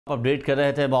Update कर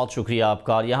रहे थे, बहुत शुक्रिया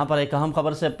आपका। और यहाँ पर एक अहम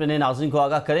खबर से अपने नाज़रीन को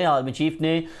आगाह करें। आर्मी चीफ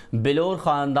ने बिलोर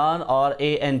ख़ानदान और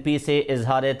ANP से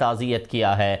इजहार ताज़ियत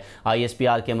किया है।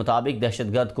 ISPR के मुताबिक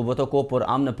दहशतगर्द कुव्वतों को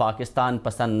पुरअमन पाकिस्तान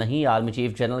पसंद नहीं। Army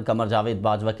chief general Qamar Javed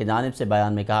Bajwa की जानिब से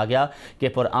बयान में कहा गया कि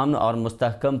पुरअमन और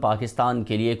मुस्तहकम पाकिस्तान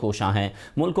के लिए कोशां हैं,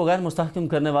 मुल्क को गैर मुस्तहकम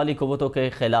करने वाली कुव्वतों के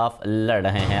खिलाफ लड़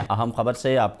रहे हैं। अहम खबर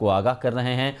से आपको आगाह कर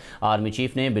रहे हैं। आर्मी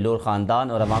चीफ ने बिलोर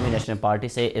ख़ानदान और अवामी नेशनल पार्टी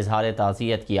से इजहार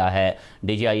ताज़ियत किया है।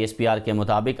 ISPR के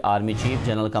मुताबिक army chief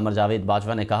general Qamar Javed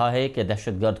Bajwa ने कहा है कि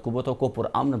दहशतगर्द कुव्वतों को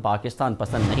पुरअमन पाकिस्तान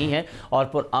पसंद नहीं है और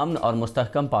पुरअमन और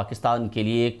मुस्तहकम पाकिस्तान के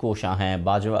लिए कोशां हैं।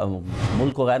 बाजवा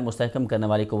मुल्क को गैर मुस्तहकम करने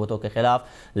वाली कुव्वतों के खिलाफ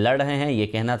लड़ रहे हैं, ये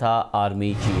कहना था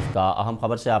आर्मी चीफ का। अहम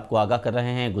खबर से आपको आगाह कर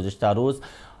रहे हैं। गुज़िश्ता रोज़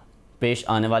पेश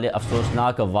आने वाले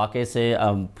अफसोसनाक वाक़े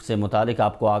से मुतालिक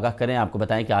आपको आगाह करें। आपको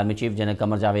बताएं कि army chief general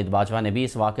Qamar Javed Bajwa ने भी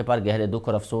इस वाक़े पर गहरे दुख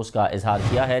और अफसोस का इजहार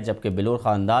किया है, जबकि बिलोर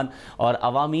ख़ानदान और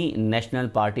अवामी नेशनल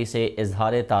पार्टी से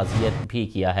इजहार ताज़ियत भी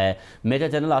किया है। मेजर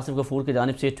जनरल आसिफ गफूर की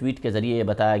जानिब से ट्वीट के ज़रिए ये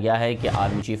बताया गया है कि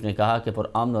आर्मी चीफ ने कहा कि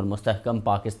पुरअमन और मुस्तहकम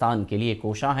पाकिस्तान के लिए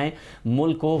कोशां हैं,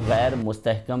 मुल्क को गैर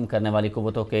मुस्तहकम करने वाली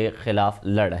कुव्वतों के खिलाफ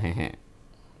लड़ रहे हैं।